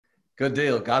Good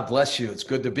deal. God bless you. It's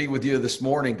good to be with you this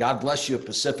morning. God bless you,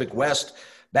 Pacific West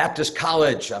Baptist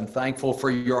College. I'm thankful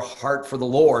for your heart for the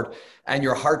Lord and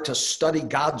your heart to study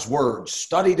God's word.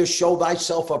 Study to show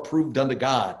thyself approved unto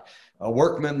God, a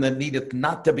workman that needeth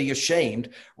not to be ashamed,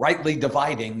 rightly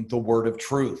dividing the word of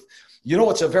truth. You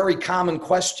know, it's a very common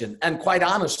question, and quite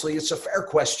honestly, it's a fair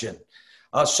question.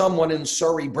 Someone in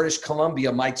Surrey, British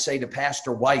Columbia might say to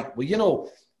Pastor White, well, you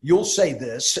know, you'll say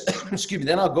this, excuse me,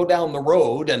 then I'll go down the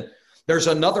road and there's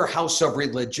another house of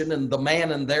religion and the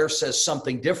man in there says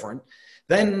something different.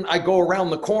 Then I go around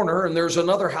the corner and there's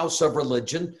another house of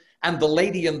religion and the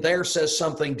lady in there says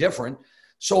something different.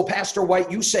 So Pastor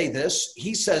White, you say this,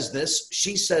 he says this,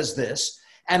 she says this,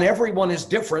 and everyone is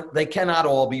different. They cannot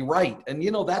all be right. And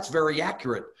you know, that's very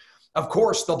accurate. Of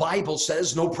course, the Bible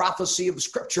says no prophecy of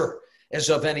Scripture is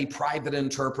of any private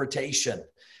interpretation.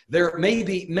 There may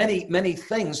be many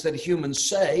things that humans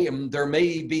say, and there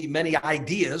may be many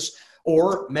ideas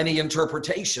or many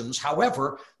interpretations.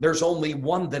 However, there's only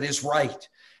one that is right.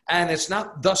 And it's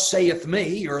not thus saith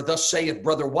me or thus saith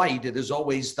Brother White. It is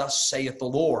always thus saith the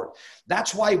Lord.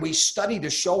 That's why we study to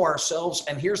show ourselves,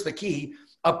 and here's the key,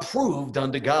 approved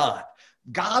unto God.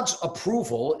 God's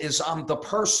approval is on the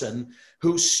person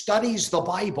who studies the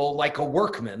Bible like a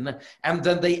workman, and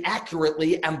then they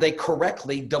accurately and they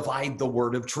correctly divide the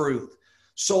word of truth.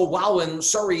 So while in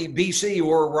Surrey, BC,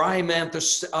 or where I'm at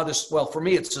well, for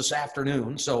me, it's this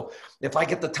afternoon. So if I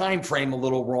get the time frame a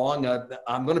little wrong,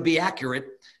 I'm going to be accurate.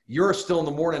 You're still in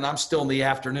the morning. I'm still in the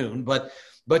afternoon.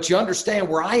 But you understand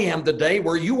where I am today,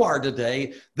 where you are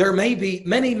today, there may be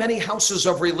many houses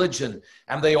of religion,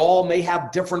 and they all may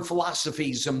have different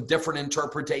philosophies and different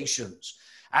interpretations.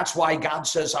 That's why God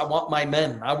says, I want my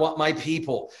men, I want my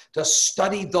people to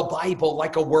study the Bible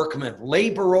like a workman,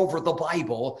 labor over the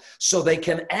Bible so they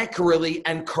can accurately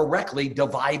and correctly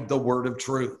divide the word of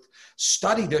truth.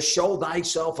 Study to show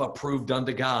thyself approved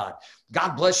unto God.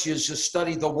 God bless you as you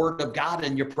study the word of God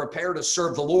and you prepare to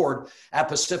serve the Lord at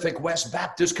Pacific West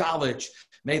Baptist College.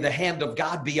 May the hand of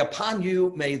God be upon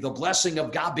you. May the blessing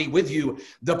of God be with you.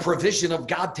 The provision of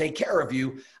God take care of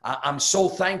you. I'm so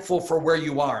thankful for where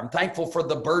you are. I'm thankful for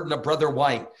the burden of Brother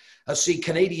White. See,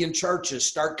 Canadian churches,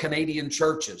 start Canadian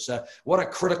churches. What a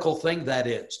critical thing that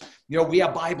is. You know, we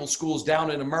have Bible schools down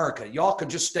in America. Y'all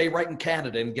could just stay right in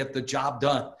Canada and get the job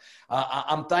done.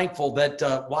 I'm thankful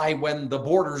that why when the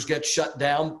borders get shut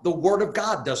down, the word of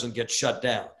God doesn't get shut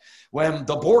down. When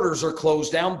the borders are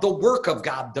closed down, the work of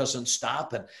God doesn't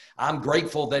stop. And I'm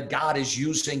grateful that God is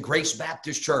using Grace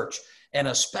Baptist Church in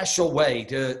a special way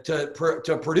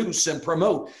to produce and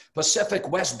promote Pacific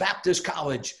West Baptist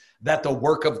College, that the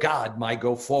work of God might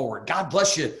go forward. God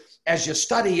bless you as you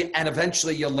study and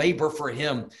eventually you labor for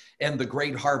him in the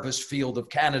great harvest field of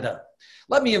Canada.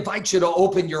 Let me invite you to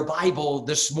open your Bible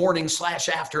this morning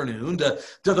 / afternoon to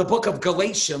the book of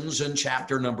Galatians in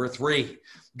chapter number 3.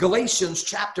 Galatians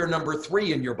chapter number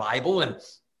 3 in your Bible. And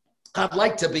I'd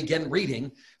like to begin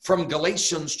reading from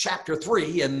Galatians chapter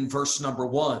 3 and verse number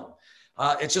 1.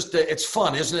 It's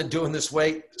fun, isn't it, doing this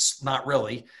way? It's not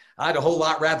really. I'd a whole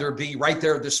lot rather be right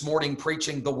there this morning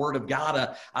preaching the word of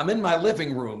God. I'm in my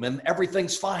living room and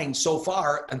everything's fine so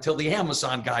far until the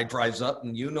Amazon guy drives up,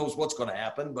 and you knows what's going to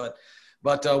happen. But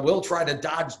we'll try to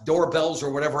dodge doorbells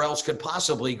or whatever else could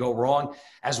possibly go wrong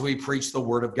as we preach the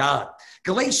word of God.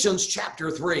 Galatians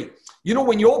chapter 3. You know,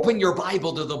 when you open your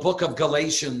Bible to the book of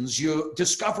Galatians, you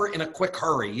discover in a quick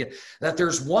hurry that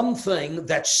there's one thing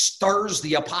that stirs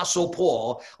the Apostle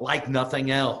Paul like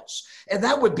nothing else. And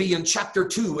that would be in chapter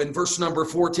 2 in verse number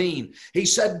 14. He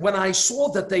said, when I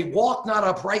saw that they walk not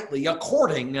uprightly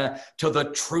according to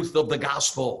the truth of the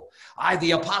gospel.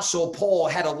 The Apostle Paul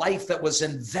had a life that was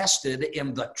invested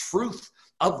in the truth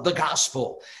of the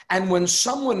gospel. And when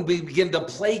someone would begin to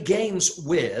play games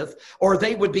with, or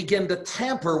they would begin to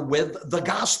tamper with the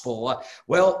gospel,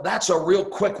 well, that's a real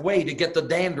quick way to get the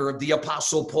dander of the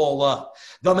Apostle Paul up.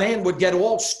 The man would get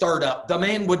all stirred up. The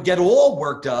man would get all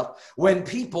worked up when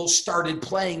people started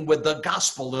playing with the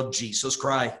gospel of Jesus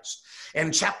Christ.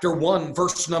 In chapter 1,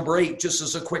 verse number 8, just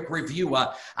as a quick review,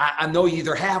 I know you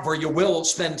either have or you will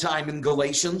spend time in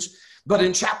Galatians. But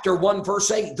in chapter 1, verse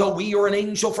 8, though we are an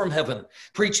angel from heaven,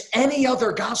 preach any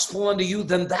other gospel unto you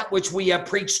than that which we have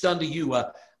preached unto you,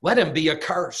 let him be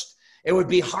accursed. It would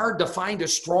be hard to find a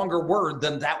stronger word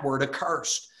than that word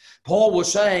accursed. Paul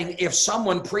was saying, if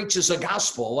someone preaches a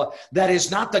gospel that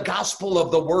is not the gospel of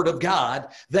the word of God,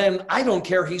 then I don't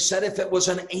care, he said, if it was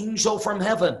an angel from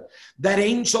heaven. That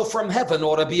angel from heaven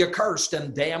ought to be accursed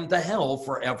and damned to hell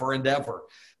forever and ever.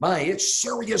 It's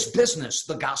serious business,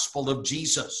 the gospel of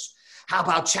Jesus. How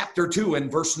about chapter 2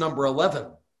 and verse number 11?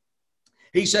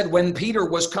 He said, when Peter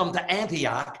was come to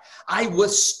Antioch, I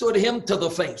withstood him to the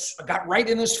face. I got right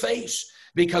in his face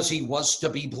because he was to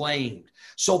be blamed.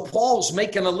 So Paul's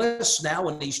making a list now,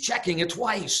 and he's checking it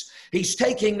twice. He's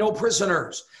taking no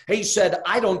prisoners. He said,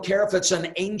 I don't care if it's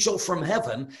an angel from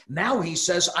heaven. Now he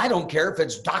says, I don't care if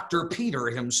it's Dr. Peter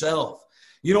himself.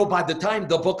 You know, by the time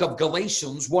the book of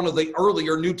Galatians, one of the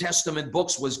earlier New Testament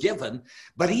books, was given,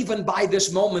 but even by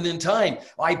this moment in time,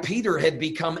 Peter had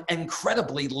become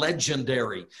incredibly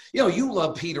legendary. You know, you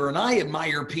love Peter, and I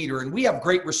admire Peter, and we have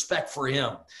great respect for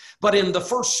him. But in the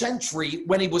first century,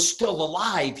 when he was still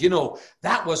alive, you know,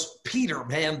 that was Peter,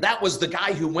 man. That was the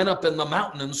guy who went up in the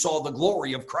mountain and saw the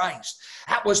glory of Christ.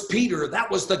 That was Peter.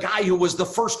 That was the guy who was the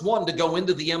first one to go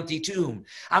into the empty tomb.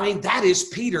 I mean, that is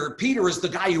Peter. Peter is the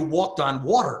guy who walked on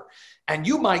water. And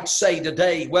you might say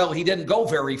today, well, he didn't go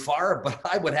very far, but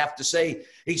I would have to say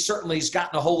he certainly has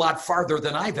gotten a whole lot farther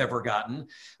than I've ever gotten.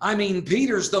 I mean,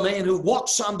 Peter's the man who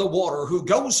walks on the water, who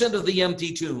goes into the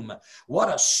empty tomb.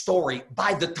 What a story.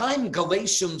 By the time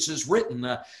Galatians is written,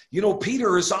 you know,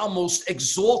 Peter is almost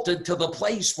exalted to the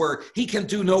place where he can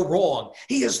do no wrong.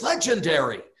 He is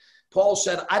legendary. Paul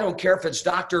said, I don't care if it's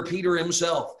Dr. Peter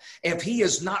himself. If he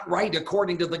is not right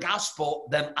according to the gospel,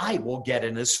 then I will get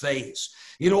in his face.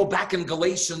 You know, back in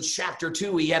Galatians chapter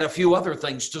 2, he had a few other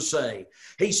things to say.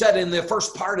 He said in the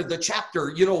first part of the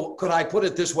chapter, you know, could I put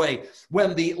it this way?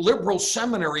 When the liberal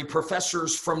seminary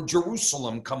professors from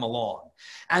Jerusalem come along,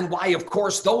 and why, of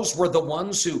course, those were the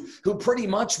ones who pretty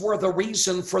much were the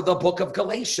reason for the book of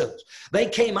Galatians. They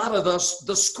came out of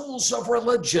the schools of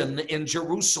religion in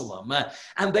Jerusalem,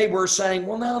 and they were saying,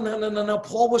 well, no,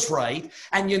 Paul was right,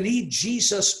 and you need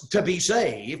Jesus to be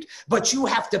saved, but you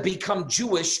have to become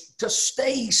Jewish to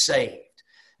stay saved.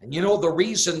 And you know, the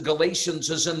reason Galatians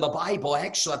is in the Bible,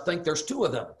 actually, I think there's two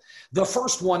of them. The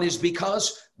first one is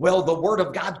because, well, the word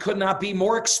of God could not be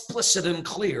more explicit and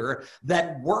clear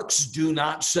that works do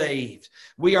not save.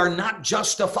 We are not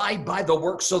justified by the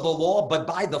works of the law, but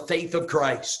by the faith of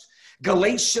Christ.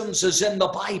 Galatians is in the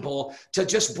Bible to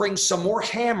just bring some more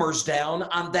hammers down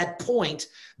on that point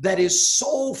that is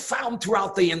so found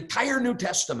throughout the entire New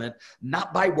Testament,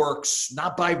 not by works,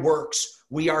 not by works.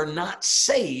 We are not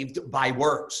saved by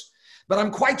works. But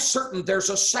I'm quite certain there's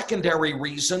a secondary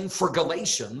reason for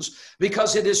Galatians,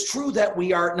 because it is true that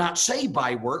we are not saved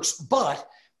by works, but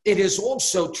it is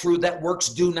also true that works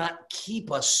do not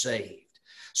keep us saved.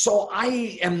 So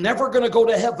I am never going to go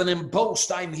to heaven and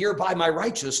boast I'm here by my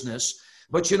righteousness.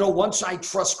 But you know, once I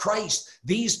trust Christ,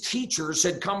 these teachers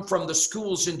had come from the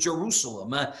schools in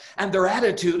Jerusalem, and their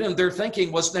attitude and their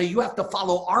thinking was, now you have to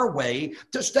follow our way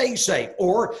to stay safe,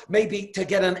 or maybe to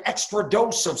get an extra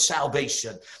dose of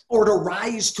salvation, or to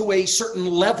rise to a certain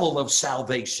level of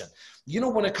salvation. You know,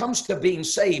 when it comes to being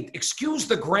saved, excuse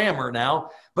the grammar now,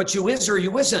 but you is or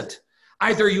you isn't.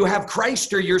 Either you have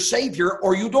Christ or your Savior,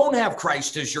 or you don't have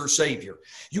Christ as your Savior.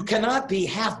 You cannot be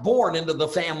half born into the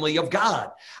family of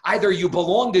God. Either you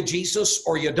belong to Jesus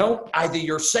or you don't. Either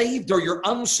you're saved or you're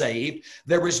unsaved.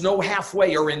 There is no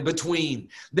halfway or in between.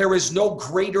 There is no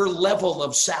greater level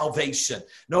of salvation.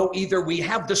 No, either we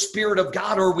have the Spirit of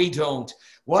God or we don't.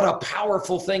 What a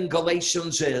powerful thing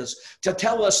Galatians is to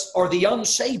tell us, or the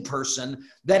unsaved person,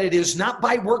 that it is not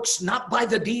by works, not by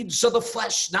the deeds of the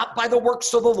flesh, not by the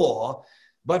works of the law,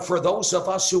 but for those of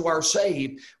us who are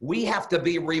saved, we have to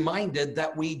be reminded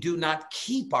that we do not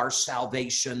keep our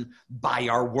salvation by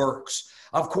our works.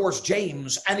 Of course,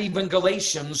 James and even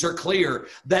Galatians are clear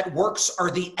that works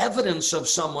are the evidence of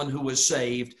someone who is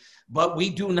saved, but we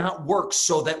do not work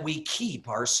so that we keep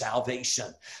our salvation.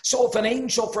 So if an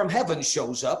angel from heaven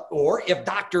shows up, or if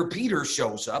Dr. Peter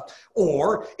shows up,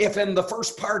 or if in the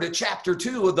first part of chapter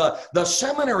 2, the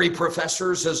seminary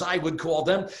professors, as I would call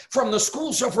them, from the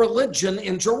schools of religion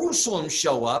in Jerusalem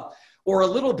show up, or a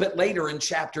little bit later in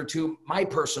chapter 2, my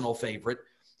personal favorite,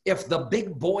 if the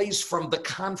big boys from the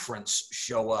conference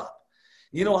show up.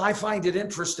 You know, I find it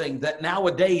interesting that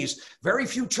nowadays, very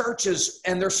few churches,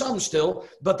 and there's some still,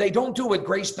 but they don't do what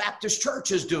Grace Baptist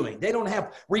Church is doing. They don't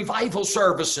have revival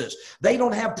services. They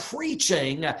don't have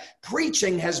preaching.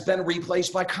 Preaching has been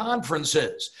replaced by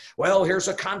conferences. Well, here's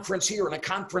a conference here and a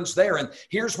conference there, and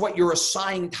here's what your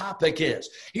assigned topic is.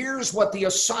 Here's what the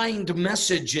assigned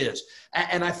message is.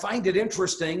 And I find it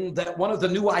interesting that one of the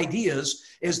new ideas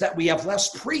is that we have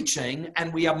less preaching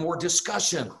and we have more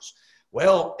discussions.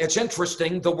 Well, it's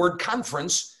interesting. The word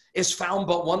conference is found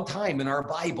but one time in our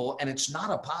Bible, and it's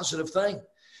not a positive thing.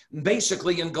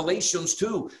 Basically, in Galatians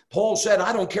 2, Paul said,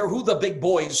 I don't care who the big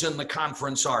boys in the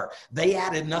conference are. They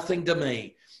added nothing to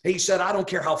me. He said, I don't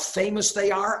care how famous they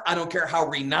are. I don't care how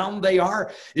renowned they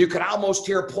are. You could almost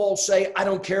hear Paul say, I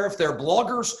don't care if they're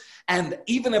bloggers. And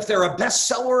even if they're a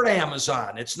bestseller at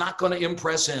Amazon, it's not going to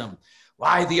impress him.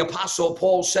 Why, the Apostle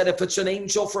Paul said, if it's an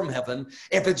angel from heaven,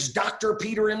 if it's Dr.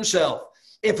 Peter himself,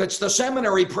 if it's the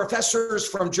seminary professors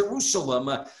from Jerusalem,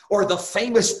 or the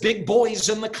famous big boys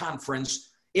in the conference,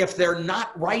 if they're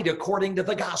not right according to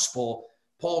the gospel,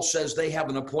 Paul says they have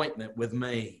an appointment with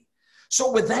me.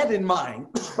 So with that in mind,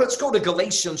 let's go to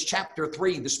Galatians chapter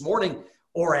 3 this morning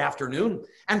or afternoon.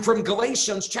 And from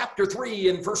Galatians chapter 3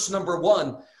 in verse number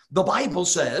 1, the Bible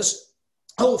says,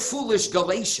 O foolish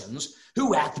Galatians,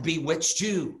 who hath bewitched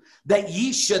you, that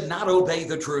ye should not obey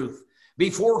the truth,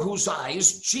 before whose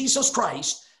eyes Jesus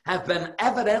Christ hath been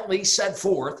evidently set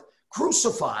forth,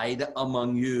 crucified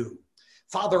among you.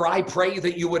 Father, I pray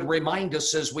that you would remind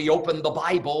us as we open the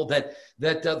Bible that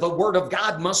the Word of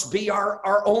God must be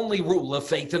our only rule of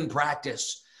faith and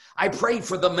practice. I pray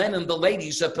for the men and the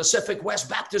ladies at Pacific West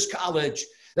Baptist College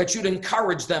that you'd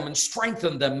encourage them and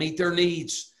strengthen them, meet their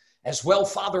needs. As well,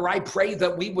 Father, I pray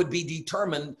that we would be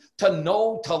determined to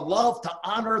know, to love, to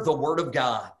honor the Word of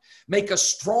God. Make us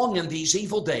strong in these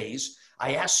evil days.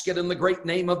 I ask it in the great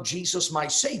name of Jesus, my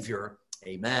Savior.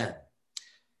 Amen.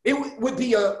 It would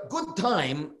be a good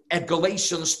time at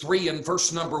Galatians 3 and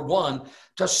verse number 1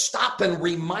 to stop and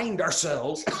remind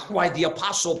ourselves why the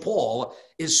Apostle Paul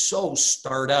is so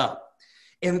stirred up.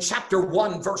 In chapter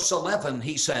 1, verse 11,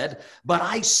 he said, but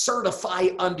I certify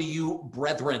unto you,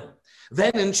 brethren.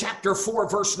 Then in chapter 4,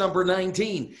 verse number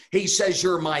 19, he says,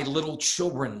 you're my little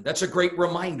children. That's a great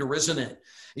reminder, isn't it?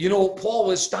 You know,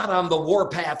 Paul is not on the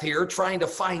warpath here trying to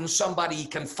find somebody he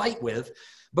can fight with,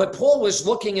 but Paul is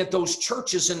looking at those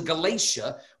churches in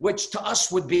Galatia, which to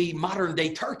us would be modern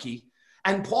day Turkey.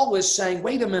 And Paul is saying,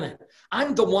 wait a minute,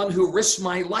 I'm the one who risked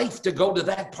my life to go to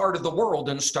that part of the world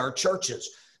and start churches.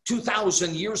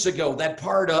 2,000 years ago, that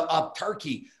part of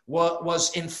Turkey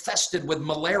was infested with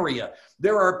malaria.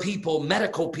 There are people,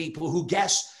 medical people, who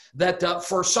guess that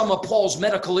for some of Paul's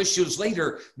medical issues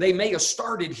later, they may have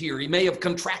started here. He may have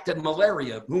contracted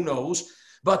malaria. Who knows?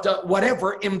 But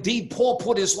whatever, indeed, Paul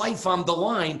put his life on the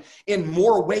line in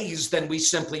more ways than we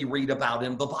simply read about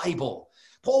in the Bible.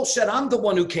 Paul said, I'm the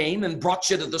one who came and brought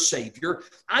you to the Savior.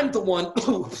 I'm the one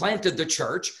who planted the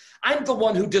church. I'm the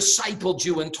one who discipled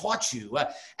you and taught you.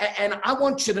 And I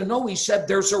want you to know, he said,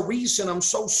 there's a reason I'm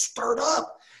so stirred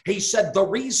up. He said, the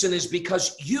reason is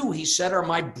because you, he said, are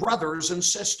my brothers and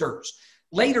sisters.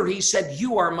 Later, he said,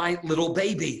 you are my little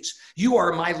babies. You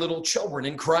are my little children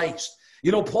in Christ.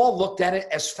 You know, Paul looked at it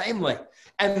as family.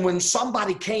 And when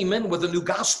somebody came in with a new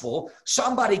gospel,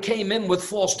 somebody came in with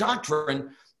false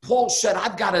doctrine, Paul said,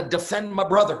 I've got to defend my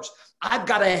brothers. I've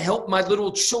got to help my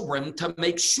little children to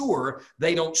make sure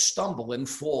they don't stumble and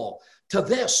fall. To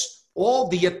this, all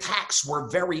the attacks were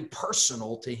very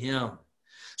personal to him.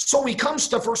 So he comes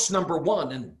to verse number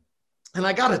 1, and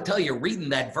I got to tell you, reading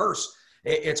that verse,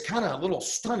 it's kind of a little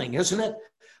stunning, isn't it?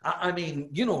 I mean,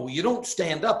 you know, you don't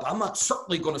stand up. I'm not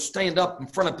certainly going to stand up in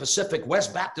front of Pacific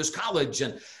West Baptist College,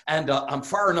 and I'm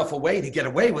far enough away to get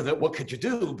away with it. What could you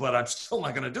do? But I'm still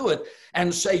not going to do it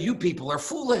and say, you people are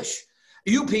foolish.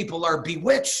 You people are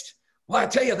bewitched. Well, I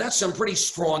tell you, that's some pretty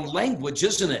strong language,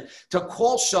 isn't it? To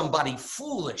call somebody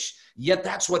foolish. Yet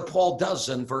that's what Paul does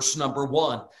in verse number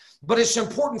 1. But it's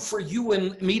important for you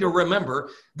and me to remember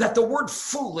that the word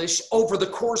foolish over the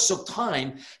course of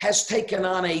time has taken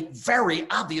on a very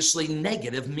obviously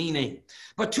negative meaning.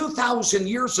 But 2,000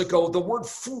 years ago, the word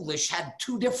foolish had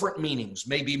two different meanings,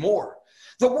 maybe more.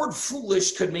 The word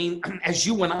foolish could mean, as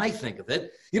you and I think of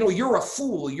it, you know, you're a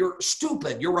fool, you're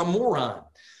stupid, you're a moron.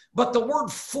 But the word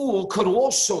fool could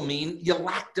also mean you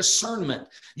lack discernment.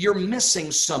 You're missing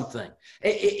something.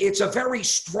 It's a very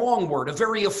strong word, a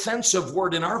very offensive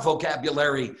word in our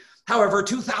vocabulary. However,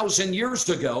 2,000 years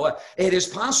ago, it is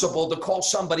possible to call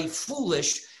somebody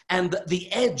foolish and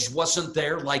the edge wasn't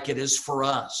there like it is for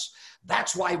us.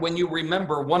 That's why when you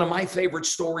remember one of my favorite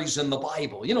stories in the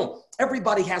Bible, you know,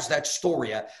 everybody has that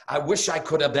story. I wish I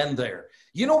could have been there.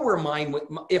 You know where mine,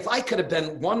 if I could have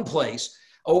been one place,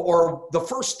 or the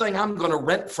first thing I'm going to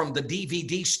rent from the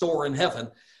DVD store in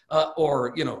heaven,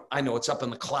 or, you know, I know it's up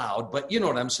in the cloud, but you know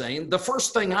what I'm saying? The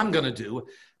first thing I'm going to do,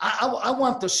 I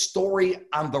want the story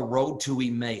on the road to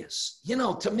Emmaus. You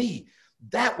know, to me,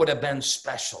 that would have been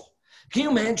special. Can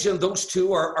you imagine those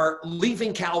two are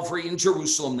leaving Calvary in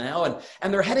Jerusalem now,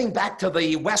 and they're heading back to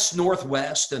the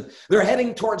west-northwest, and they're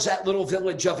heading towards that little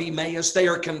village of Emmaus. They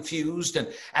are confused,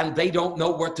 and they don't know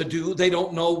what to do. They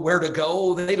don't know where to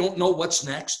go. They don't know what's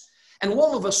next. And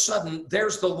all of a sudden,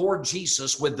 there's the Lord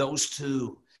Jesus with those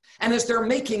two. And as they're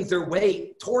making their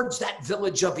way towards that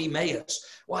village of Emmaus,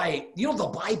 why,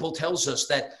 the Bible tells us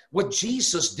that what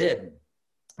Jesus did,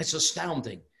 it's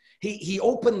astounding. He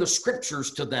opened the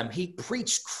scriptures to them. He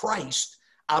preached Christ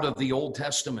out of the Old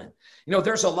Testament.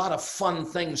 There's a lot of fun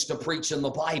things to preach in the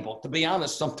Bible. To be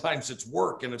honest, sometimes it's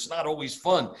work and it's not always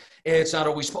fun. It's not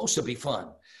always supposed to be fun.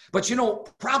 But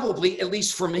probably, at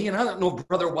least for me, and I don't know if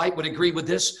Brother White would agree with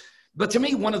this, but to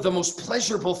me, one of the most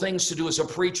pleasurable things to do as a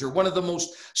preacher, one of the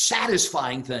most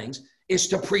satisfying things, is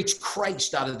to preach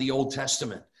Christ out of the Old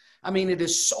Testament. I mean, it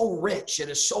is so rich. It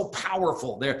is so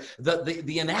powerful.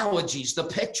 The analogies, the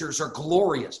pictures are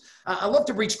glorious. I love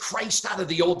to preach Christ out of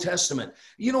the Old Testament.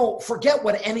 Forget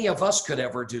what any of us could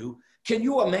ever do. Can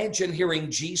you imagine hearing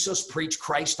Jesus preach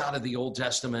Christ out of the Old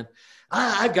Testament?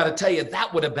 I've got to tell you,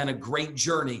 that would have been a great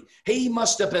journey. He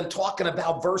must have been talking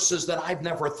about verses that I've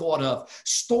never thought of,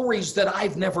 stories that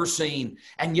I've never seen.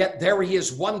 And yet there he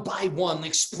is, one by one,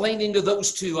 explaining to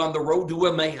those two on the road to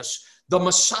Emmaus, the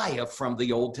Messiah from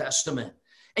the Old Testament.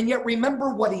 And yet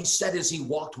remember what he said as he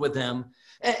walked with them.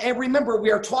 And remember,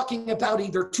 we are talking about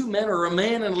either two men or a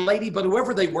man and a lady, but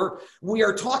whoever they were, we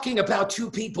are talking about two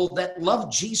people that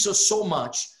loved Jesus so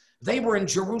much. They were in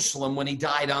Jerusalem when he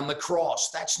died on the cross.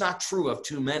 That's not true of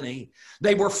too many.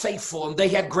 They were faithful and they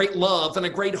had great love and a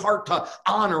great heart to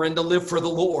honor and to live for the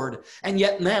Lord. And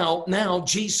yet now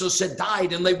Jesus had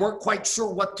died and they weren't quite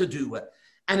sure what to do.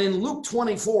 And in Luke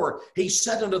 24, he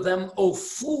said unto them, O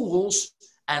fools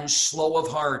and slow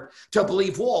of heart, to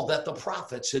believe all that the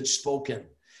prophets had spoken.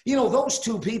 Those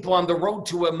two people on the road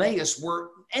to Emmaus were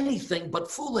anything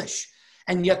but foolish.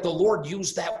 And yet the Lord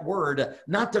used that word,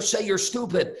 not to say you're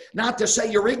stupid, not to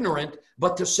say you're ignorant,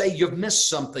 but to say you've missed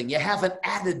something. You haven't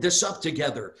added this up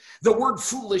together. The word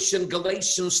foolish in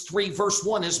Galatians 3 verse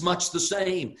 1 is much the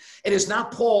same. It is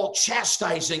not Paul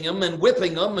chastising them and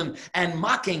whipping them and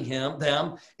mocking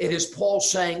them. It is Paul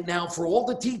saying, now for all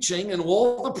the teaching and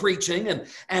all the preaching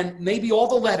and maybe all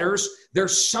the letters,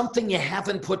 there's something you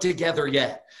haven't put together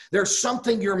yet. There's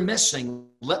something you're missing.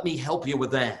 Let me help you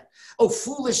with that. Oh,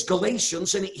 foolish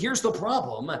Galatians, and here's the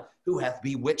problem, who hath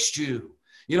bewitched you?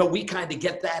 We kind of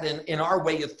get that in our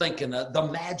way of thinking, the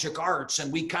magic arts,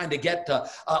 and we kind of get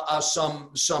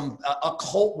some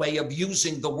occult way of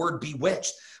using the word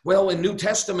bewitched. Well, in New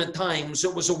Testament times,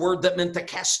 it was a word that meant to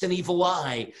cast an evil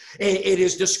eye. It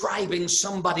is describing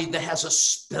somebody that has a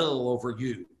spell over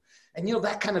you. And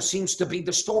that kind of seems to be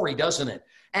the story, doesn't it?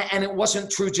 And it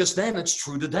wasn't true just then, it's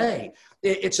true today.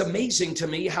 It's amazing to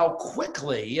me how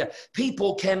quickly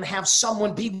people can have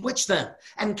someone bewitch them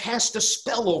and cast a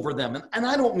spell over them. And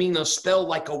I don't mean a spell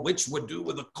like a witch would do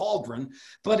with a cauldron,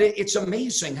 but it's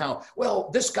amazing how, well,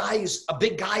 this guy is a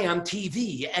big guy on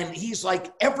TV and he's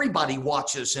like, everybody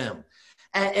watches him.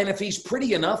 And if he's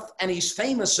pretty enough and he's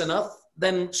famous enough,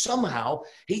 then somehow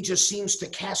he just seems to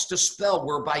cast a spell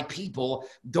whereby people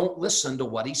don't listen to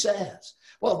what he says.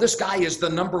 Well, this guy is the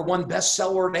 #1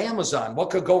 bestseller at Amazon. What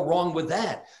could go wrong with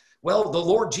that? Well, the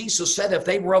Lord Jesus said if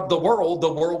they were of the world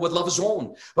would love his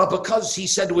own. But because he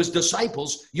said to his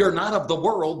disciples, you're not of the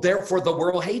world, therefore the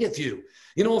world hateth you.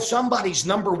 If somebody's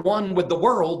 #1 with the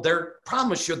world,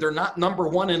 promise you they're not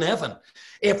 #1 in heaven.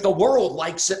 If the world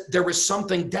likes it, there is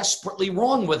something desperately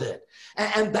wrong with it.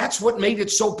 And that's what made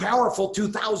it so powerful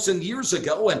 2,000 years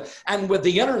ago. And with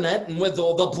the internet and with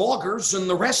all the bloggers and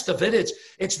the rest of it,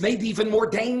 it's maybe even more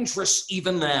dangerous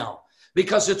even now.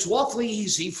 Because it's awfully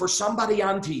easy for somebody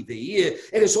on TV,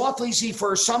 it is awfully easy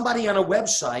for somebody on a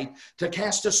website to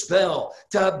cast a spell,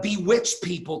 to bewitch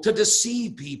people, to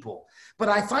deceive people. But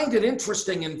I find it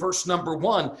interesting in verse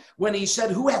 #1 when he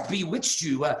said, who hath bewitched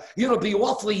you? It'd be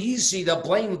awfully easy to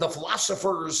blame the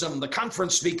philosophers and the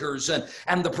conference speakers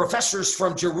and the professors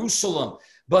from Jerusalem.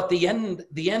 But the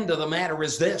end of the matter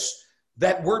is this,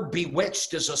 that word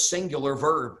bewitched is a singular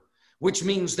verb, which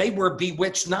means they were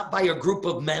bewitched not by a group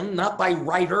of men, not by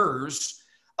writers.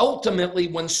 Ultimately,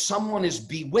 when someone is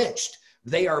bewitched,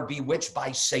 they are bewitched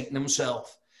by Satan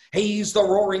himself. He's the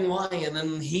roaring lion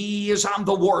and he is on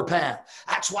the warpath.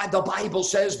 That's why the Bible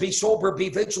says, be sober, be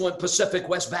vigilant, Pacific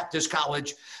West Baptist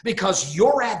College, because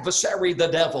your adversary, the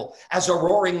devil, as a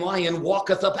roaring lion,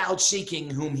 walketh about seeking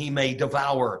whom he may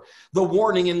devour. The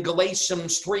warning in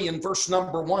Galatians 3 and verse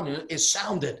 #1 is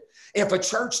sounded. If a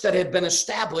church that had been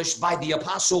established by the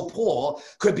Apostle Paul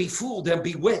could be fooled and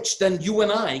bewitched, then you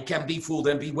and I can be fooled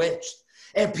and bewitched.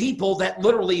 And people that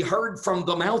literally heard from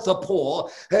the mouth of Paul,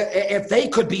 if they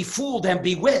could be fooled and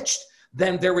bewitched,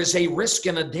 then there is a risk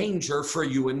and a danger for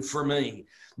you and for me.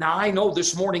 Now, I know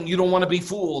this morning you don't want to be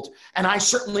fooled, and I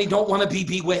certainly don't want to be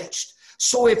bewitched.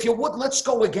 So if you would, let's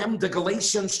go again to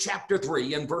Galatians chapter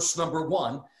 3 and verse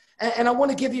 #1. And I want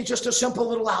to give you just a simple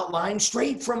little outline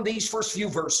straight from these first few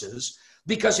verses,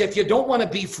 because if you don't want to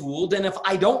be fooled, and if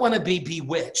I don't want to be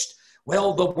bewitched,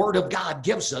 well, the Word of God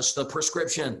gives us the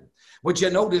prescription. Would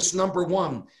you notice, number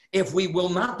one, if we will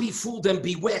not be fooled and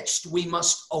bewitched, we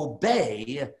must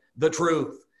obey the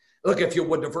truth. Look, if you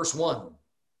would, to verse 1.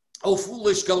 O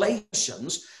foolish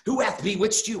Galatians, who hath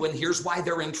bewitched you? And here's why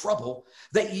they're in trouble,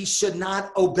 that ye should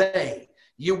not obey.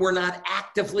 You were not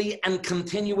actively and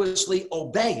continuously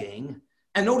obeying.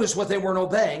 And notice what they weren't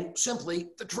obeying, simply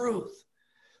the truth.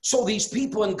 So these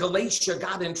people in Galatia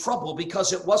got in trouble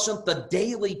because it wasn't the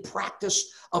daily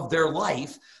practice of their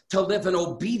life to live in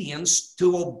obedience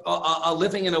to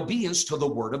living in obedience to the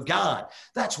Word of God.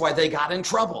 That's why they got in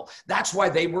trouble. That's why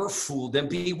they were fooled and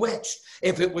bewitched.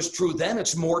 If it was true then,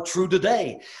 it's more true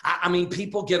today. I mean,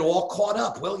 people get all caught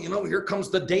up. Well, here comes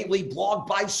the daily blog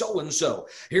by so-and-so.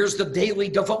 Here's the daily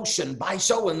devotion by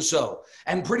so-and-so.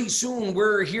 And pretty soon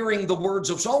we're hearing the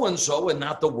words of so-and-so and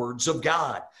not the words of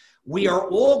God. We are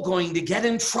all going to get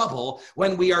in trouble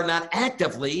when we are not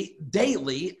actively,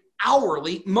 daily,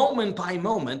 hourly, moment by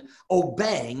moment,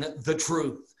 obeying the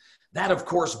truth. That, of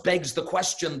course, begs the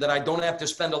question that I don't have to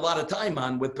spend a lot of time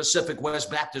on with Pacific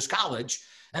West Baptist College,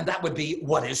 and that would be,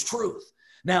 what is truth?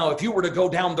 Now, if you were to go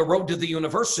down the road to the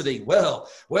university, well,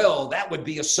 that would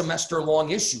be a semester-long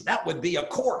issue. That would be a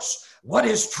course. What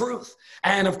is truth?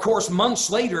 And of course, months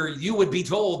later, you would be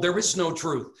told there is no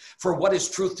truth. For what is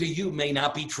truth to you may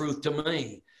not be truth to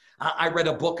me. I read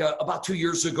a book about 2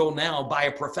 years ago now by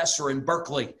a professor in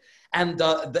Berkeley, and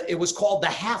it was called The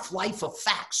Half-Life of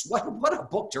Facts. What a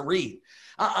book to read.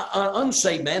 An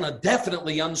unsaved man, a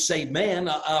definitely unsaved man,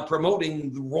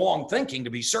 promoting wrong thinking to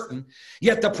be certain.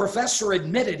 Yet the professor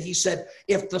admitted, he said,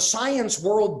 if the science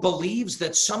world believes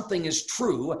that something is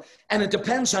true, and it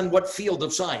depends on what field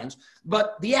of science,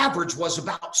 but the average was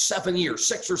about 7 years,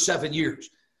 6 or 7 years.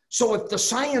 So if the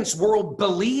science world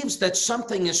believes that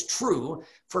something is true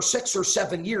for 6 or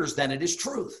 7 years, then it is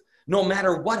truth, no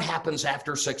matter what happens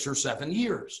after 6 or 7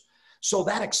 years. So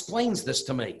that explains this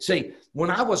to me. See,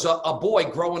 when I was a boy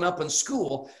growing up in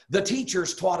school, the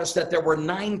teachers taught us that there were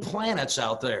 9 planets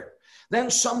out there.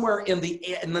 Then somewhere in the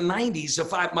 90s,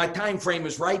 if my time frame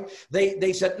is right,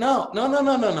 they said, no.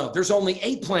 There's only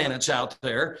 8 planets out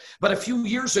there. But a few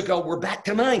years ago, we're back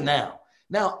to 9 now.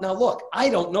 Now look, I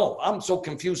don't know. I'm so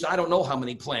confused. I don't know how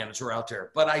many planets are out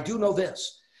there. But I do know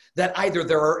this, that either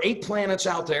there are 8 planets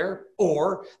out there,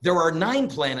 or there are 9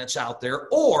 planets out there,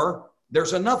 or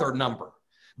there's another number.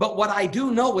 But what I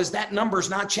do know is that number's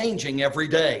not changing every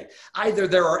day. Either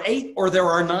there are 8 or there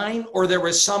are 9 or there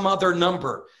is some other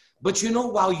number. But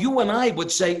while you and I would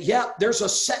say, yeah, there's a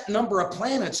set number of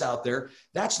planets out there,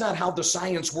 that's not how the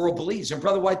science world believes. And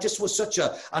Brother White, this was such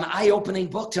an eye-opening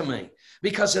book to me.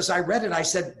 Because as I read it, I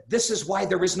said, this is why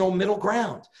there is no middle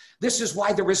ground. This is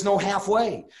why there is no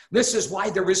halfway. This is why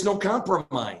there is no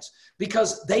compromise.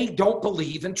 Because they don't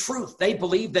believe in truth. They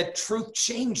believe that truth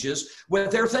changes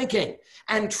with their thinking.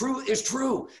 And truth is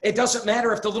true. It doesn't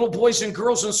matter if the little boys and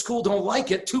girls in school don't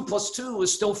like it. 2 + 2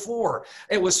 is still 4.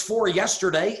 It was 4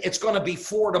 yesterday. It's going to be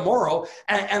 4 tomorrow.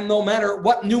 And no matter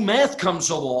what new math comes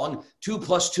along, 2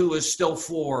 + 2 is still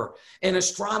 4. In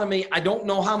astronomy, I don't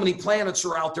know how many planets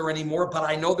are out there anymore, but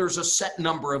I know there's a set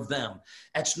number of them.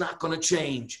 It's not going to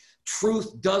change.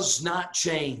 Truth does not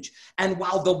change. And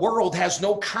while the world has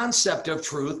no concept of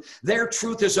truth, their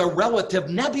truth is a relative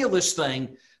nebulous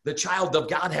thing. The child of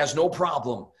God has no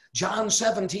problem. John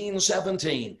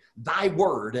 17:17, thy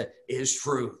word is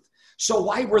truth. So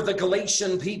why were the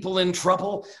Galatian people in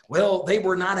trouble? Well, they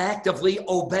were not actively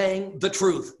obeying the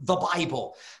truth, the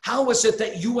Bible. How is it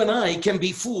that you and I can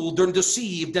be fooled and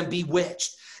deceived and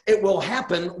bewitched? It will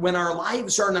happen when our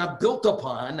lives are not built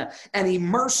upon and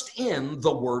immersed in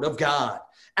the Word of God.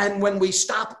 And when we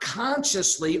stop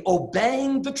consciously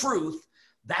obeying the truth,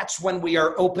 that's when we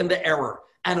are open to error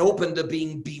and open to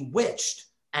being bewitched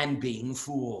and being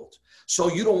fooled. So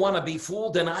you don't want to be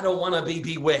fooled, and I don't want to be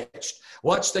bewitched.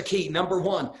 What's the key? Number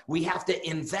one, we have to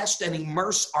invest and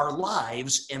immerse our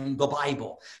lives in the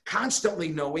Bible. Constantly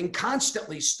knowing,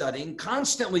 constantly studying,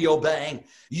 constantly obeying.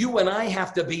 You and I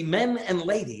have to be men and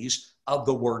ladies of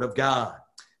the Word of God.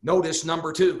 Notice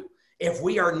number two, if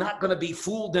we are not going to be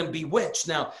fooled and bewitched.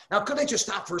 Now, could I just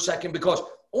stop for a second? Because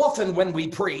often when we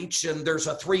preach, and there's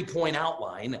a 3-point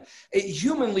outline,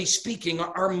 humanly speaking,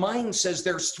 our mind says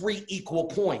there's 3 equal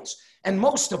points. And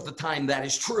most of the time that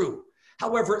is true.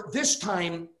 However, this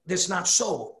time it's not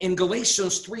so. In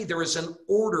Galatians 3, there is an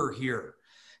order here.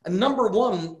 And number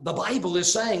one, the Bible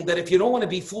is saying that if you don't want to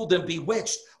be fooled and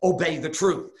bewitched, obey the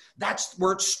truth. That's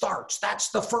where it starts. That's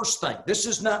the first thing. This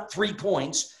is not 3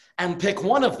 points. and pick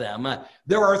one of them,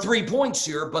 there are 3 points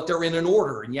here, but they're in an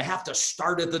order, and you have to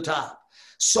start at the top.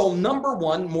 So number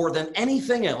one, more than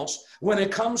anything else, when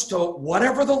it comes to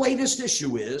whatever the latest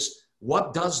issue is,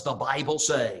 what does the Bible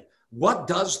say? What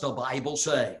does the Bible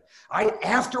say?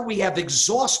 After we have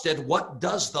exhausted what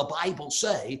does the Bible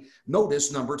say,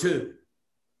 notice number two.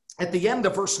 At the end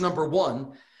of verse number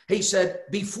 1, he said,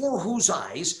 before whose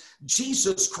eyes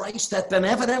Jesus Christ hath been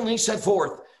evidently set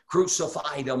forth,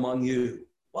 crucified among you.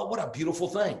 Well, what a beautiful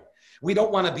thing. We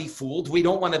don't want to be fooled. We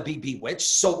don't want to be bewitched.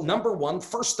 So number one,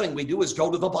 first thing we do is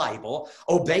go to the Bible,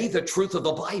 obey the truth of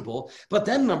the Bible. But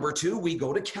then number two, we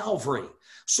go to Calvary.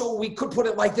 So we could put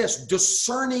it like this: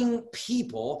 discerning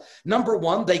people, number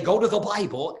one, they go to the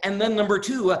Bible. And then number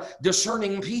two,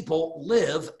 discerning people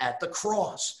live at the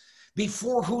cross,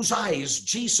 before whose eyes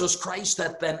Jesus Christ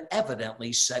hath been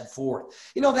evidently set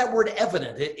forth. You know, that word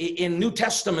evident, in New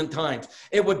Testament times,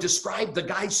 it would describe the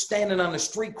guy standing on a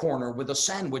street corner with a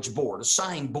sandwich board, a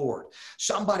signboard,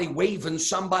 somebody waving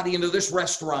somebody into this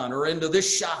restaurant or into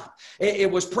this shop.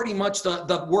 It was pretty much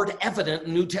the word evident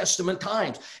in New Testament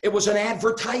times. It was an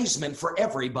advertisement for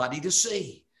everybody to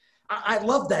see. I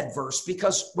love that verse,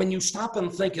 because when you stop and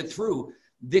think it through,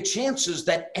 the chances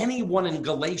that anyone in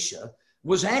Galatia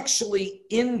was actually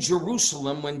in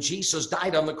Jerusalem when Jesus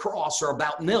died on the cross are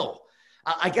about nil.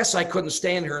 I guess I couldn't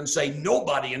stand here and say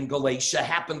nobody in Galatia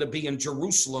happened to be in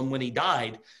Jerusalem when he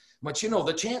died. But, you know,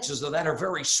 the chances of that are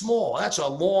very small. That's a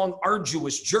long,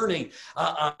 arduous journey.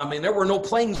 I mean, there were no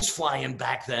planes flying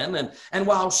back then. And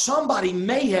while somebody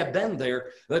may have been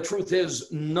there, the truth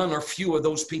is none or few of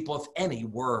those people, if any,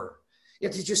 were.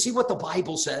 Did you see what the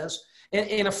Bible says?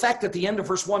 In effect, at the end of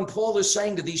verse 1, Paul is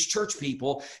saying to these church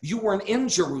people, you weren't in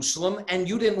Jerusalem, and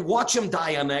you didn't watch him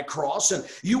die on that cross, and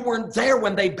you weren't there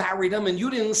when they buried him, and you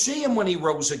didn't see him when he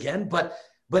rose again.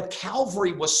 But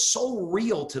Calvary was so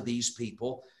real to these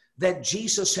people that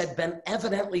Jesus had been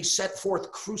evidently set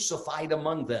forth crucified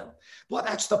among them. Well,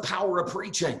 that's the power of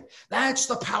preaching. That's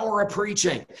the power of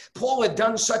preaching. Paul had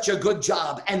done such a good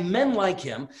job, and men like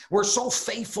him were so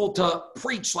faithful to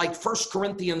preach, like 1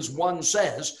 Corinthians 1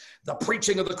 says, the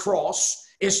preaching of the cross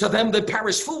is to them that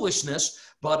perish foolishness,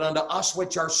 but unto us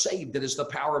which are saved, it is the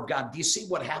power of God. Do you see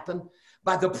what happened?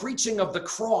 By the preaching of the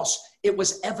cross, it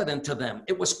was evident to them.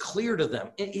 It was clear to them.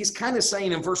 He's kind of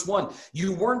saying in verse 1,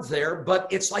 you weren't there, but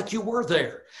it's like you were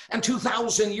there. And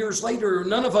 2,000 years later,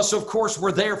 none of us, of course,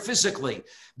 were there physically.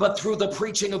 But through the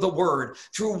preaching of the word,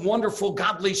 through wonderful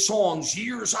godly songs,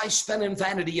 years I spent in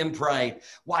vanity and pride,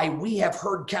 why, we have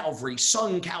heard Calvary,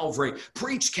 sung Calvary,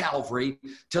 preached Calvary,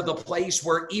 to the place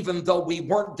where even though we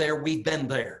weren't there, we've been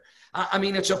there. I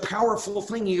mean, it's a powerful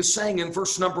thing he is saying in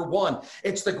verse number 1.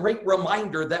 It's the great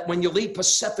reminder that when you leave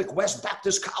Pacific West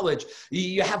Baptist College,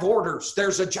 you have orders.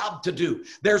 There's a job to do.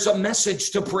 There's a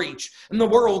message to preach. And the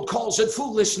world calls it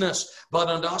foolishness. But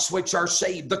unto us which are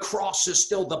saved, the cross is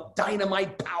still the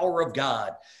dynamite power of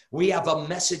God. We have a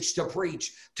message to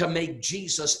preach to make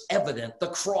Jesus evident, the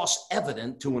cross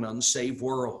evident to an unsaved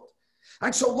world.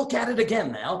 And so look at it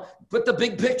again now. But the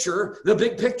big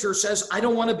picture says, I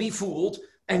don't want to be fooled.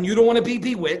 And you don't want to be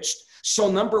bewitched. So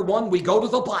number one, we go to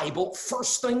the Bible.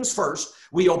 First things first,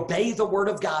 we obey the word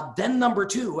of God. Then number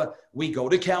two, we go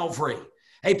to Calvary.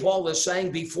 Hey, Paul is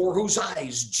saying, before whose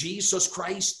eyes Jesus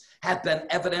Christ hath been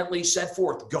evidently set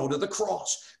forth. Go to the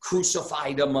cross,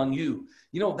 crucified among you.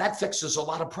 You know, that fixes a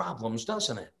lot of problems,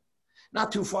 doesn't it?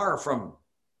 Not too far from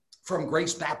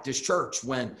Grace Baptist Church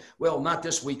when, well, not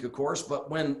this week, of course, but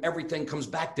when everything comes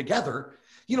back together,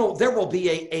 you know, there will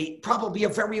be probably a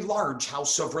very large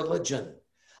house of religion.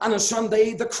 On a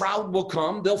Sunday, the crowd will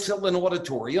come. They'll fill an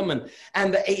auditorium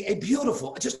and a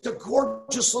beautiful, just a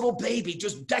gorgeous little baby,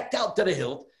 just decked out to the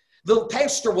hilt. The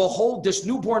pastor will hold this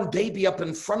newborn baby up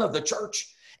in front of the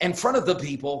church, in front of the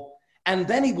people, and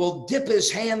then he will dip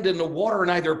his hand in the water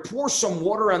and either pour some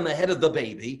water on the head of the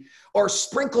baby or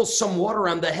sprinkle some water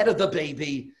on the head of the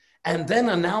baby and then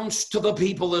announce to the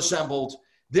people assembled,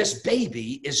 this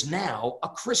baby is now a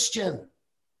Christian.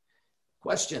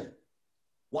 Question,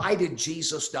 why did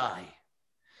Jesus die?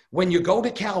 When you go to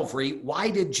Calvary, why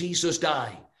did Jesus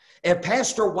die? If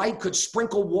Pastor White could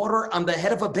sprinkle water on the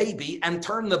head of a baby and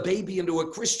turn the baby into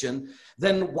a Christian,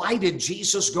 then why did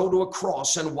Jesus go to a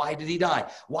cross and why did he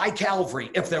die? Why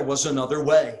Calvary if there was another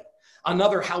way?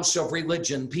 Another house of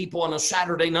religion. People on a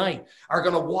Saturday night are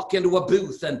going to walk into a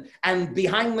booth and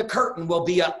behind the curtain will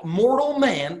be a mortal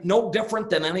man, no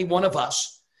different than any one of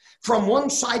us. From one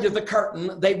side of the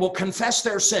curtain, they will confess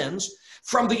their sins.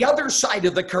 From the other side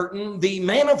of the curtain, the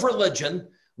man of religion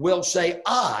will say,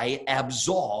 I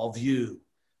absolve you.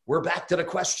 We're back to the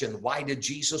question, why did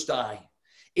Jesus die?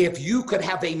 If you could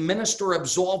have a minister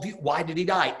absolve you, why did he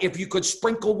die? If you could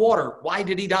sprinkle water, why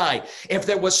did he die? If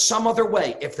there was some other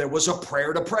way, if there was a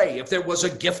prayer to pray, if there was a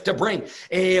gift to bring,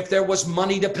 if there was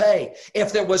money to pay,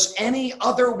 if there was any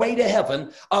other way to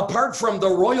heaven apart from the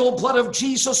royal blood of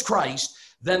Jesus Christ,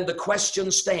 then the question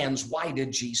stands, why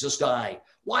did Jesus die?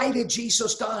 Why did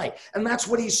Jesus die? And that's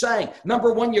what he's saying.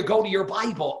 Number one, you go to your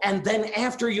Bible. And then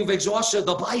after you've exhausted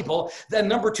the Bible, then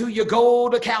number two, you go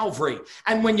to Calvary.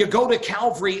 And when you go to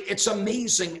Calvary, it's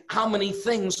amazing how many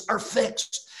things are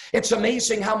fixed. It's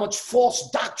amazing how much false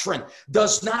doctrine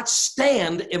does not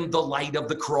stand in the light of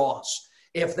the cross.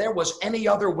 If there was any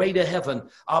other way to heaven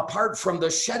apart from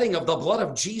the shedding of the blood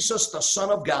of Jesus, the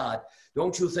Son of God,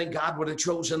 don't you think God would have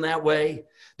chosen that way?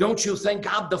 Don't you think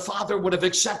God the Father would have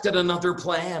accepted another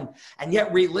plan? And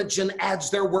yet religion adds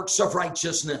their works of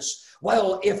righteousness.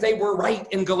 Well, if they were right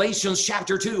in Galatians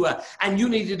chapter 2, and you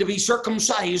needed to be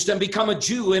circumcised and become a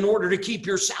Jew in order to keep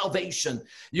your salvation,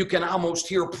 you can almost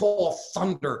hear Paul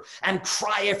thunder and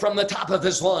cry from the top of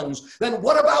his lungs. Then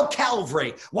what about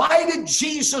Calvary? Why did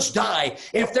Jesus die?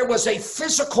 If there was a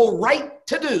physical right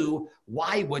to do,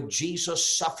 why would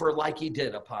Jesus suffer like he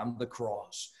did upon the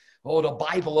cross? Oh, the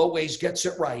Bible always gets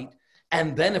it right.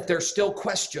 And then if there's still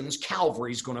questions,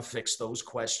 Calvary's going to fix those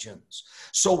questions.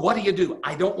 So what do?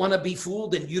 I don't want to be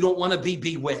fooled, and you don't want to be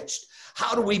bewitched.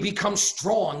 How do we become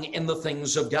strong in the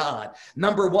things of God?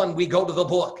 Number one, we go to the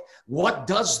book. What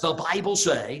does the Bible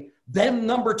say? Then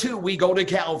number two, we go to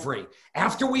Calvary.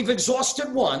 After we've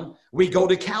exhausted one, we go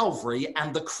to Calvary,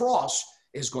 and the cross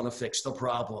is going to fix the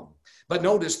problem. But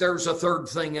notice there's a third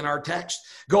thing in our text.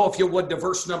 Go, if you would, to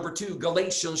verse number 2,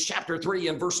 Galatians chapter 3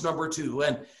 and verse number 2.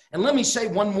 And let me say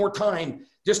one more time,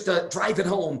 just to drive it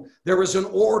home, there is an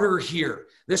order here.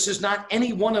 This is not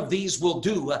any one of these will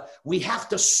do. We have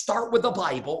to start with the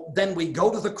Bible, then we go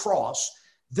to the cross,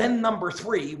 then number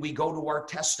 3, we go to our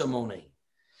testimony.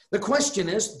 The question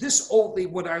is, this only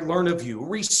would I learn of you,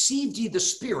 received ye the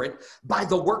Spirit by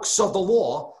the works of the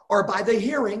law or by the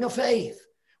hearing of faith?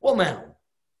 Well, now,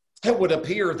 it would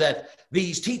appear that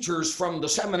these teachers from the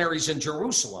seminaries in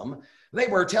Jerusalem, they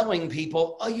were telling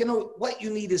people, oh, you know, what you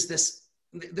need is this.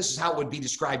 This is how it would be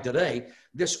described today,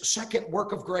 this second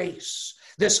work of grace,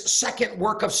 this second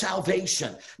work of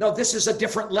salvation. No, this is a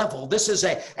different level. This is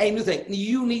a new thing.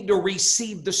 You need to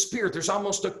receive the Spirit. There's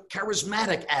almost a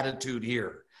charismatic attitude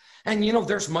here. And, you know,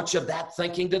 there's much of that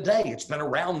thinking today. It's been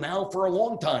around now for a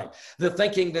long time. The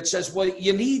thinking that says, well,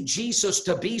 you need Jesus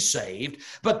to be saved,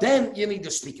 but then you need to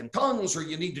speak in tongues or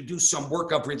you need to do some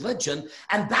work of religion.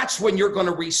 And that's when you're going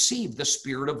to receive the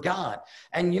Spirit of God.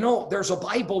 And, you know, there's a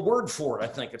Bible word for it. I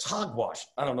think it's hogwash.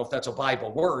 I don't know if that's a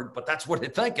Bible word, but that's what the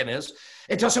thinking is.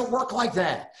 It doesn't work like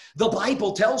that. The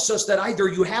Bible tells us that either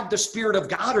you have the Spirit of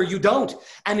God or you don't.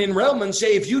 And in Romans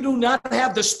say, if you do not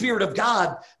have the Spirit of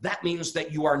God, that means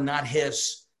that you are not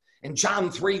his. In John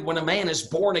 3, when a man is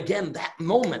born again, that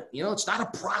moment, you know, it's not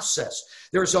a process.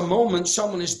 There's a moment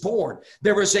someone is born.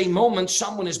 There is a moment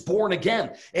someone is born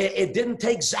again. It didn't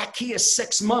take Zacchaeus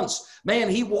 6 months. Man,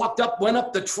 he went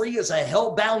up the tree as a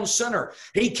hell-bound sinner.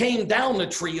 He came down the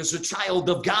tree as a child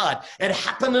of God. It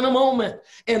happened in a moment.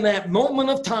 In that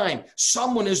moment of time,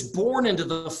 someone is born into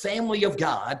the family of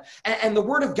God. And the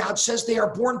Word of God says they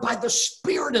are born by the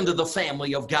Spirit into the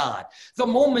family of God. The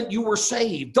moment you were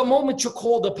saved, the moment you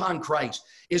called upon Christ,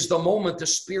 is the moment the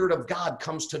Spirit of God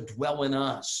comes to dwell in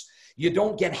us. You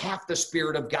don't get half the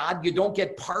Spirit of God. You don't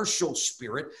get partial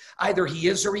Spirit. Either he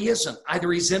is or he isn't.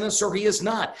 Either he's in us or he is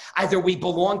not. Either we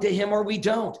belong to him or we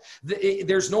don't.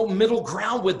 There's no middle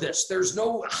ground with this. There's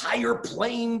no higher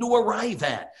plane to arrive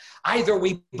at. Either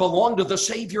we belong to the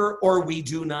Savior or we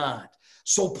do not.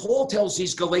 So Paul tells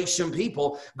these Galatian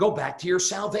people, go back to your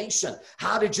salvation.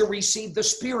 How did you receive the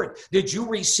Spirit? Did you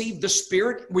receive the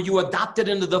Spirit? Were you adopted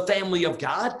into the family of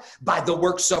God by the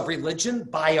works of religion,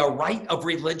 by a rite of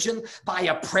religion, by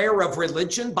a prayer of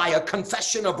religion, by a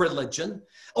confession of religion?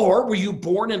 Or were you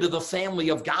born into the family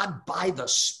of God by the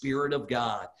Spirit of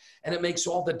God? And it makes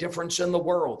all the difference in the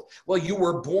world. Well, you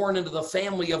were born into the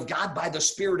family of God by the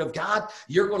Spirit of God.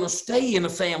 You're going to stay in the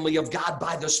family of God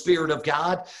by the Spirit of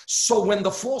God. So when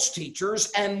the false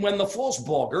teachers and when the false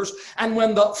bloggers and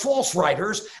when the false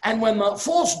writers and when the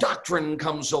false doctrine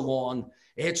comes along,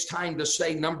 it's time to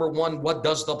say, number one, what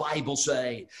does the Bible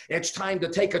say? It's time to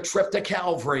take a trip to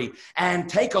Calvary and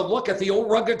take a look at the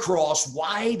old rugged cross.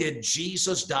 Why did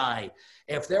Jesus die?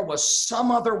 If there was some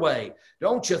other way,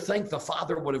 don't you think the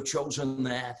Father would have chosen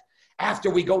that? After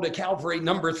we go to Calvary,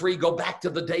 number 3, go back to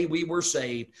the day we were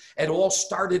saved. It all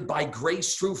started by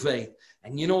grace through faith.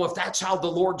 And you know, if that's how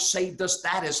the Lord saved us,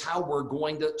 that is how we're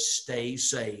going to stay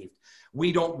saved.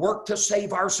 We don't work to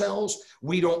save ourselves.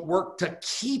 We don't work to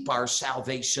keep our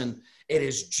salvation. It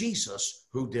is Jesus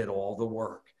who did all the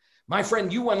work. My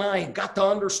friend, you and I got to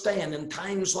understand in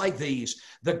times like these,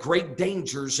 the great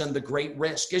dangers and the great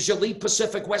risk. As you leave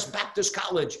Pacific West Baptist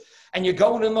College and you're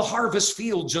going in the harvest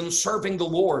fields and serving the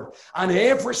Lord, on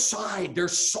every side,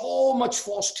 there's so much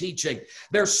false teaching.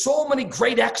 There's so many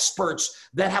great experts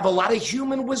that have a lot of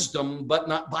human wisdom, but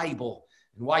not Bible.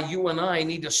 And why you and I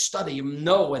need to study and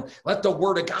know and let the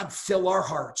Word of God fill our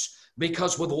hearts.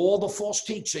 Because with all the false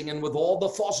teaching and with all the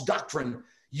false doctrine,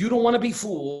 you don't want to be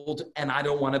fooled, and I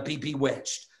don't want to be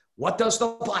bewitched. What does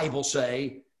the Bible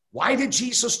say? Why did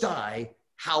Jesus die?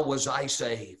 How was I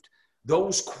saved?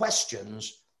 Those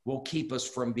questions will keep us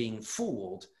from being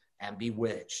fooled and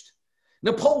bewitched.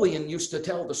 Napoleon used to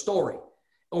tell the story,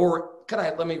 or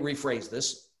let me rephrase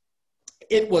this.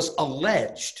 It was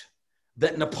alleged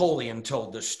that Napoleon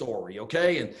told this story,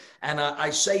 okay? And I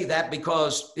say that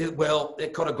because,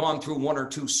 it could have gone through one or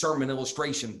two sermon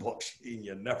illustration books.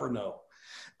 You never know.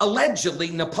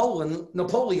 Allegedly,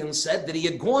 Napoleon said that he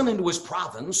had gone into his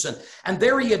province, and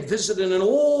there he had visited an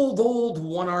old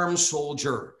one-armed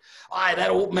soldier.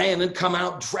 That old man had come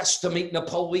out dressed to meet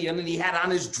Napoleon, and he had on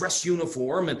his dress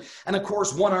uniform, and of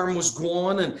course, one arm was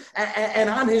gone, and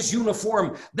on his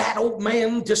uniform, that old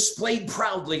man displayed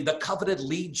proudly the coveted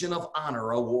Legion of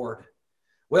Honor award.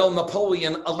 Well,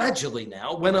 Napoleon allegedly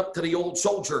now went up to the old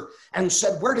soldier and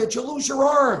said, "Where did you lose your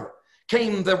arm?"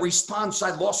 Came the response,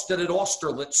 "I lost it at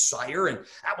Austerlitz, sire." And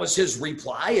that was his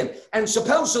reply. And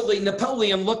supposedly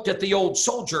Napoleon looked at the old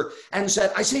soldier and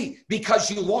said, "I see,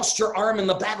 because you lost your arm in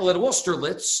the battle at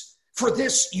Austerlitz, for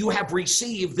this you have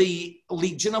received the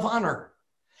Legion of Honor."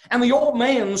 And the old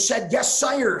man said, "Yes,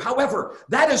 sire. However,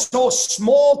 that is no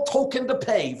small token to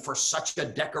pay for such a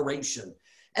decoration."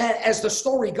 As the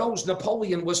story goes,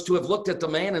 Napoleon was to have looked at the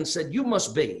man and said, "You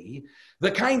must be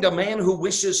the kind of man who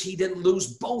wishes he didn't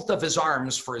lose both of his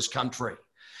arms for his country."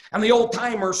 And the old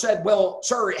timer said, "Well,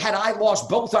 sir, had I lost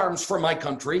both arms for my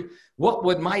country, what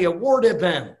would my award have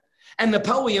been?" And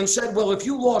Napoleon said, "Well, if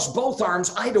you lost both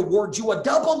arms, I'd award you a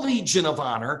double Legion of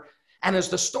Honor." And as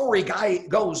the story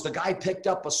goes, the guy picked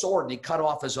up a sword and he cut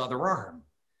off his other arm.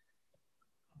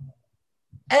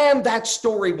 And that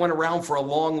story went around for a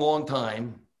long, long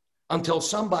time until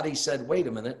somebody said, "Wait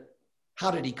a minute, how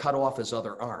did he cut off his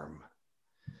other arm?"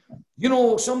 You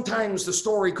know, sometimes the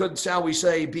story could, shall we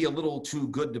say, be a little too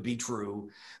good to be true.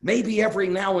 Maybe every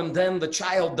now and then the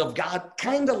child of God,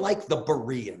 kind of like the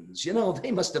Bereans,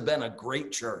 they must have been a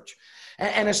great church.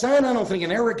 And it's not, I don't think,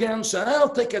 an arrogance. I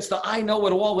don't think it's the I know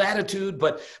it all attitude,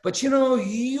 but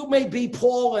you may be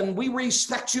Paul and we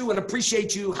respect you and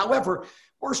appreciate you. However,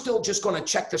 we're still just going to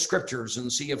check the scriptures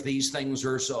and see if these things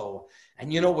are so.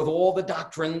 And with all the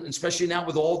doctrine, especially now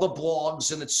with all the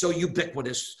blogs, and it's so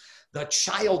ubiquitous, the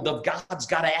child of God's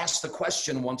got to ask the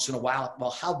question once in a while,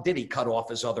 well, how did he cut off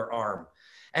his other arm?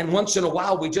 And once in a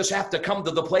while, we just have to come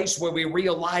to the place where we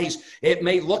realize it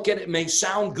may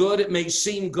sound good, it may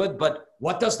seem good, but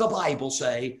what does the Bible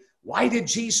say? Why did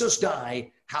Jesus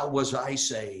die? How was I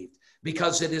saved?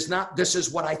 Because it is not, this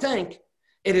is what I think.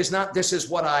 It is not, this is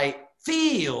what I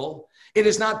feel. It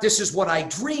is not, this is what I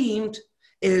dreamed.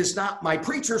 It is not my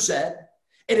preacher said.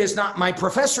 It is not my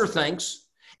professor thinks.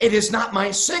 It is not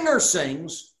my singer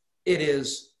sings. It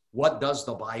is, what does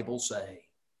the Bible say?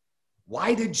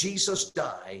 Why did Jesus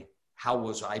die? How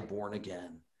was I born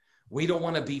again? We don't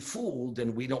want to be fooled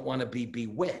and we don't want to be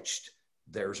bewitched.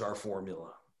 There's our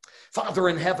formula. Father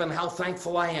in heaven, how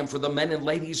thankful I am for the men and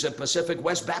ladies at Pacific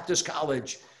West Baptist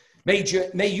College.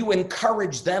 May you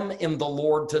encourage them in the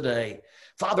Lord today.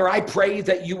 Father, I pray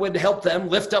that you would help them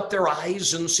lift up their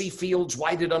eyes and see fields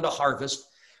whited unto harvest.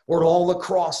 Lord, all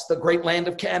across the great land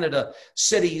of Canada,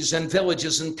 cities and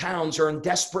villages and towns are in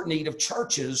desperate need of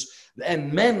churches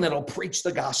and men that'll preach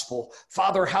the gospel.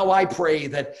 Father, how I pray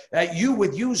that you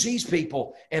would use these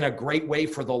people in a great way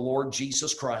for the Lord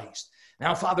Jesus Christ.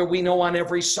 Now, Father, we know on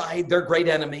every side they're great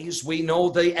enemies. We know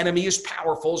the enemy is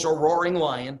powerful as a roaring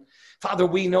lion. Father,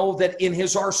 we know that in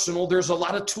his arsenal, there's a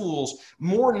lot of tools,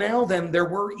 more now than there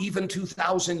were even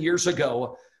 2,000 years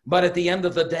ago. But at the end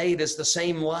of the day, it is the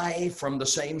same lie from the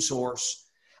same source.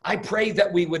 I pray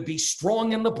that we would be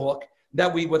strong in the book,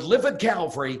 that we would live at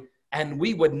Calvary, and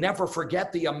we would never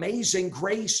forget the amazing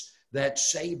grace that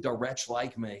saved a wretch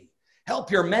like me. Help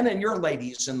your men and your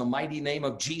ladies in the mighty name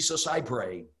of Jesus, I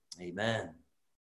pray. Amen.